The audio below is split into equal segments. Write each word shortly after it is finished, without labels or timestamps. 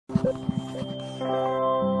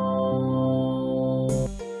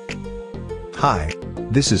Hi.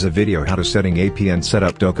 This is a video how to setting Apn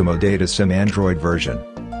setup Docomo data SIM Android version.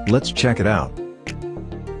 Let's check it out.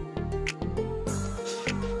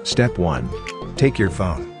 Step 1. Take your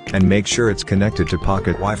phone, and make sure it's connected to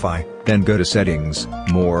pocket Wi-Fi, then go to Settings,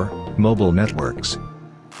 More, Mobile Networks.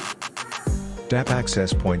 Tap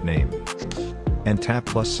Access Point Name. And tap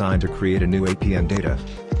plus sign to create a new Apn data.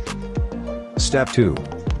 Step 2.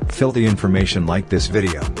 Fill the information like this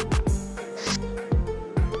video.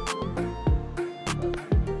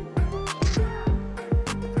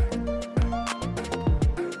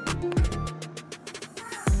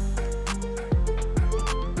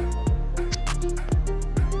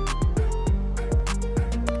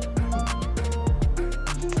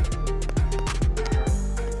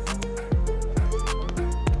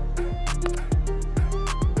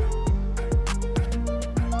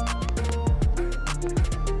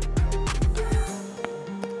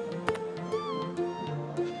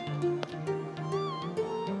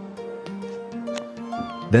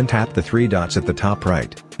 Then tap the 3 dots at the top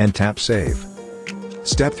right, and tap Save.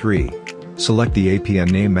 Step 3. Select the Apn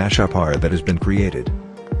name mashup R that has been created.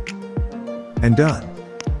 And done.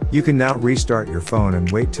 You can now restart your phone and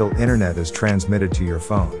wait till internet is transmitted to your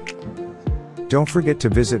phone. Don't forget to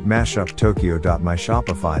visit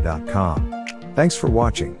mashuptokyo.myshopify.com. Thanks for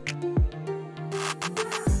watching.